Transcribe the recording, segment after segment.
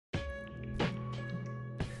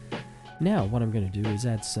Now what I'm going to do is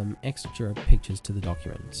add some extra pictures to the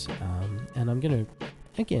document, and I'm going to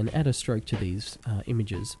again add a stroke to these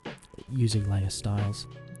images using layer styles.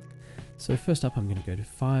 So first up I'm going to go to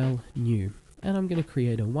File, New, and I'm going to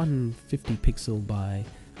create a 150 pixel by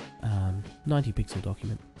 90 pixel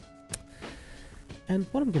document. And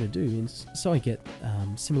what I'm going to do is, so I get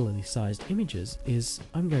similarly sized images, is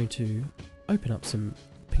I'm going to open up some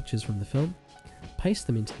pictures from the film, paste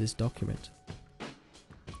them into this document.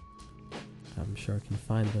 I'm sure I can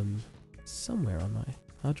find them somewhere on my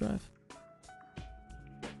hard drive.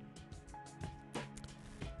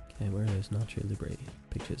 Okay, where are those Nacho Libre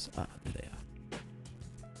pictures? Ah, there they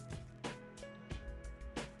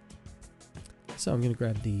are. So I'm going to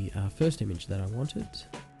grab the first image that I wanted,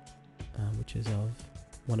 which is of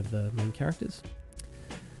one of the main characters.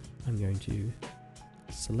 I'm going to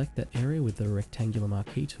select that area with the rectangular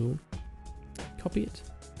marquee tool, copy it,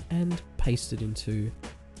 and paste it into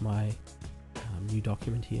my new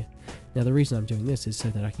document here. Now the reason I'm doing this is so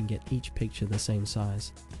that I can get each picture the same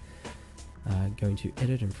size. Going to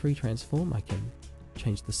Edit and Free Transform, I can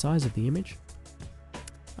change the size of the image.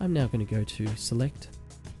 I'm now going to go to Select,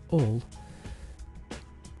 All,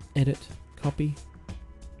 Edit, Copy,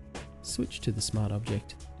 switch to the Smart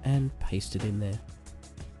Object, and paste it in there.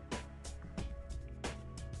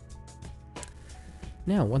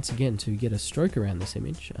 Now once again, to get a stroke around this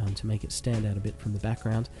image, to make it stand out a bit from the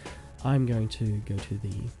background, I'm going to go to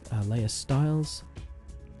the Layer Styles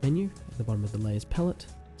menu at the bottom of the Layers palette,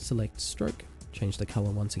 select Stroke, change the color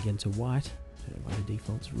once again to white, I don't know why the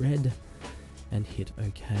default's red, and hit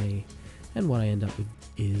OK. And what I end up with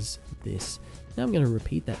is this. Now I'm going to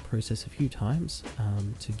repeat that process a few times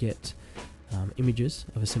to get images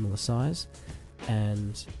of a similar size,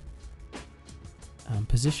 and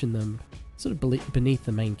position them sort of beneath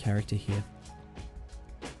the main character here.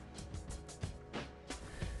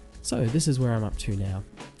 So this is where I'm up to now.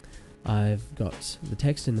 I've got the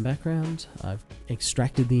text in the background, I've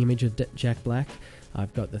extracted the image of Jack Black,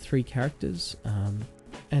 I've got the three characters,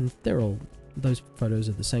 and they're all, those photos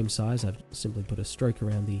are the same size. I've simply put a stroke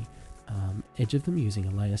around the edge of them using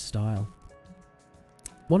a layer style.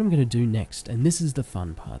 What I'm going to do next, and this is the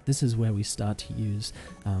fun part, this is where we start to use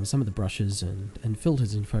some of the brushes and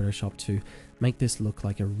filters in Photoshop to make this look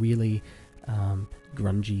like a really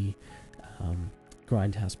grungy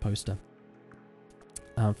grindhouse poster.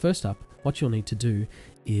 First up, what you'll need to do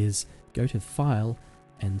is go to File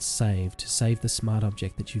and Save to save the smart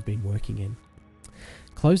object that you've been working in.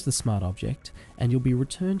 Close the smart object and you'll be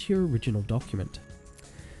returned to your original document.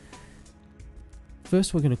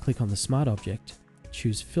 First we're going to click on the smart object,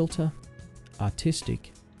 choose Filter,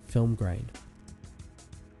 Artistic, Film Grain.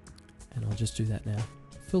 And I'll just do that now.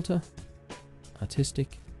 Filter,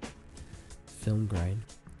 Artistic, Film Grain.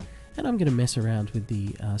 And I'm going to mess around with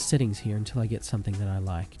the settings here until I get something that I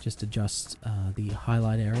like. Just adjust the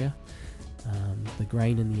highlight area, the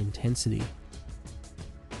grain and the intensity,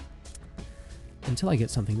 until I get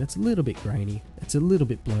something that's a little bit grainy, it's a little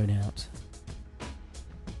bit blown out.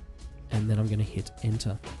 And then I'm going to hit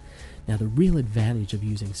Enter. Now the real advantage of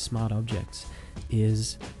using smart objects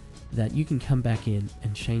is that you can come back in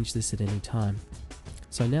and change this at any time.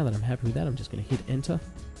 So now that I'm happy with that, I'm just going to hit Enter,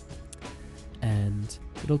 and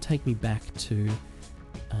it'll take me back to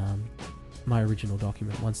my original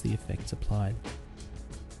document once the effect's applied.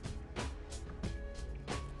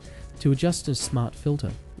 To adjust a smart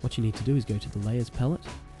filter, what you need to do is go to the Layers palette,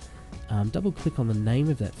 double click on the name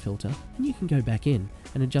of that filter, and you can go back in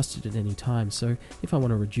and adjust it at any time. So if I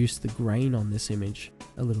want to reduce the grain on this image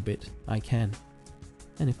a little bit, I can.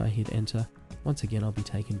 And if I hit Enter, once again I'll be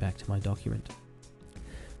taken back to my document.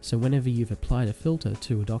 So whenever you've applied a filter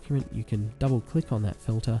to a document, you can double click on that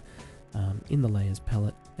filter in the Layers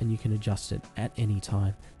palette and you can adjust it at any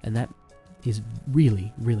time. And that is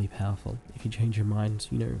really, really powerful. If you change your mind,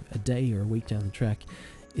 you know, a day or a week down the track,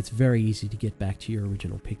 it's very easy to get back to your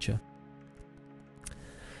original picture.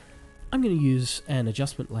 I'm going to use an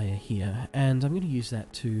adjustment layer here, and I'm going to use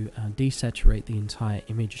that to desaturate the entire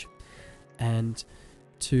image. And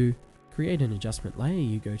to create an adjustment layer,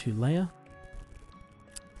 you go to Layer,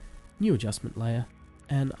 New Adjustment Layer,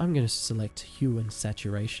 and I'm going to select Hue and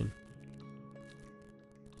Saturation.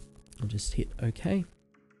 I'll just hit OK,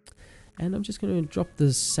 and I'm just going to drop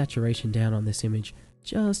the saturation down on this image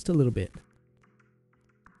just a little bit.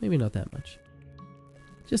 Maybe not that much.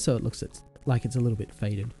 Just so it looks like it's a little bit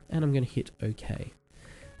faded, and I'm going to hit OK.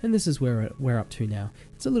 And this is where we're up to now.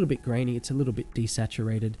 It's a little bit grainy, it's a little bit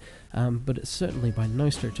desaturated, but it's certainly by no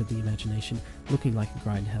stretch of the imagination looking like a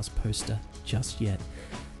grindhouse poster just yet.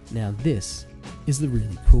 Now this is the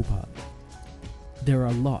really cool part. There are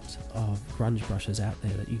a lot of grunge brushes out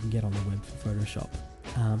there that you can get on the web for Photoshop.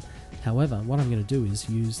 However, what I'm going to do is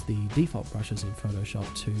use the default brushes in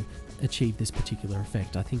Photoshop to achieve this particular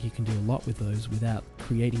effect. I think you can do a lot with those without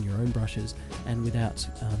creating your own brushes and without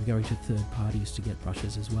going to third parties to get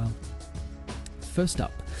brushes as well. First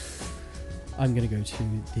up, I'm going to go to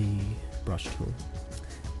the brush tool,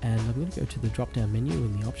 and I'm going to go to the drop down menu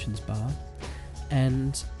in the options bar,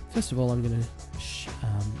 and first of all I'm going to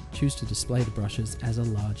choose to display the brushes as a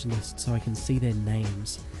large list so I can see their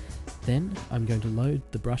names. Then I'm going to load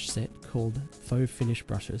the brush set called Faux Finish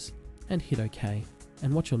Brushes and hit OK.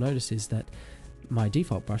 And what you'll notice is that my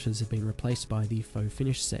default brushes have been replaced by the Faux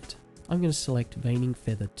Finish set. I'm going to select Veining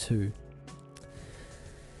Feather 2.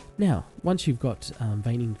 Now, once you've got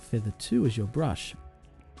Veining Feather 2 as your brush,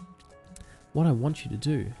 what I want you to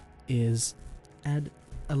do is add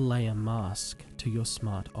a layer mask to your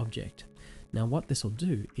smart object. Now what this will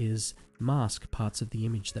do is mask parts of the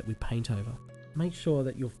image that we paint over. Make sure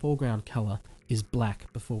that your foreground color is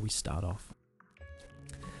black before we start off.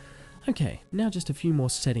 Okay, now just a few more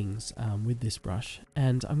settings with this brush,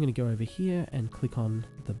 and I'm going to go over here and click on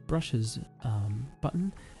the brushes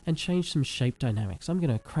button and change some shape dynamics. I'm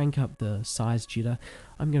going to crank up the size jitter.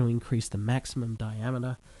 I'm going to increase the maximum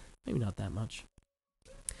diameter, maybe not that much.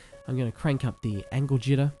 I'm going to crank up the angle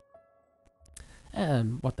jitter,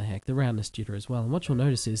 and what the heck, the roundness jitter as well. And what you'll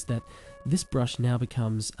notice is that this brush now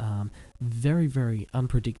becomes very, very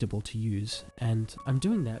unpredictable to use, and I'm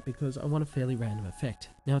doing that because I want a fairly random effect.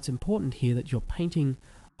 Now it's important here that you're painting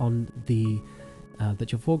on the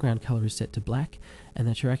that your foreground color is set to black, and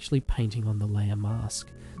that you're actually painting on the layer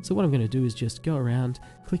mask. So what I'm going to do is just go around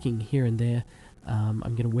clicking here and there. I'm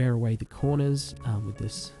going to wear away the corners with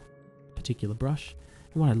this particular brush,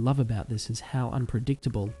 and what I love about this is how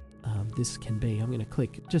unpredictable this can be. I'm going to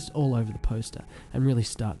click just all over the poster and really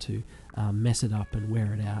start to mess it up and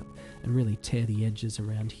wear it out and really tear the edges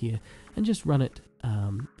around here and just run it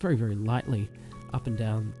very, very lightly up and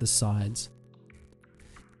down the sides,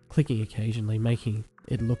 clicking occasionally, making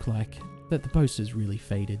it look like that the poster's really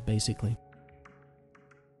faded basically.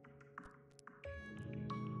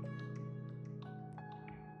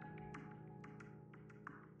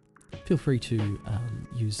 Feel free to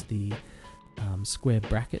use the square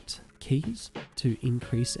bracket keys to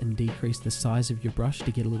increase and decrease the size of your brush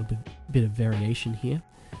to get a little bit of variation here.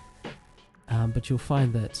 But you'll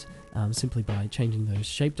find that simply by changing those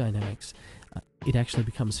shape dynamics, it actually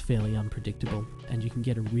becomes fairly unpredictable, and you can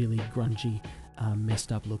get a really grungy,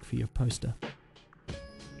 messed up look for your poster.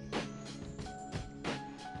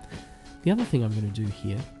 The other thing I'm going to do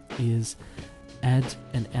here is add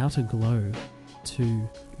an outer glow to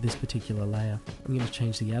this particular layer. I'm going to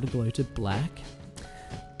change the outer glow to black,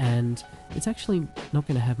 and it's actually not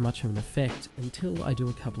going to have much of an effect until I do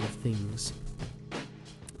a couple of things.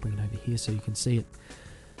 Bring it over here so you can see it.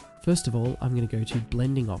 First of all, I'm going to go to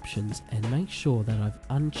blending options and make sure that I've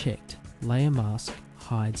unchecked layer mask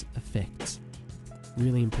hides effects.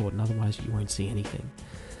 Really important, otherwise you won't see anything.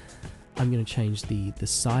 I'm going to change the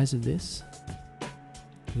size of this.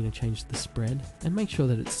 I'm going to change the spread and make sure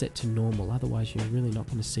that it's set to normal, otherwise you're really not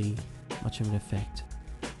going to see much of an effect.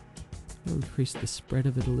 I'll increase the spread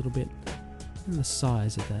of it a little bit and the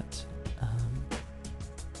size of that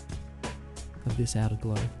of this outer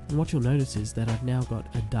glow. And what you'll notice is that I've now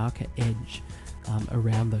got a darker edge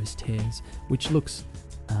around those tears, which looks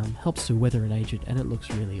helps to weather and age it, and it looks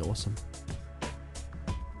really awesome.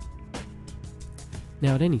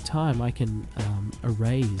 Now at any time I can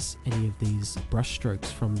erase any of these brush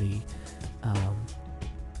strokes from the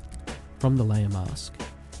layer mask,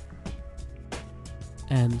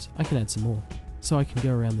 and I can add some more. So I can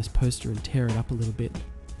go around this poster and tear it up a little bit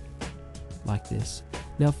like this.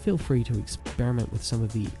 Now feel free to experiment with some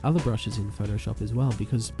of the other brushes in Photoshop as well,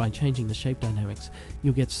 because by changing the shape dynamics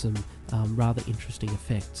you'll get some rather interesting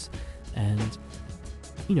effects. And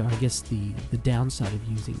you know, I guess the downside of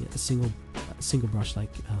using a single brush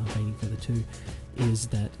like Veining Feather 2 is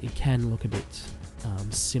that it can look a bit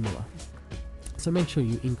similar. So make sure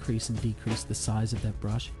you increase and decrease the size of that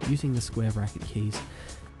brush using the square bracket keys,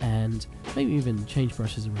 and maybe even change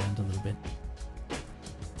brushes around a little bit.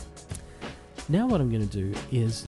 Now what I'm going to do is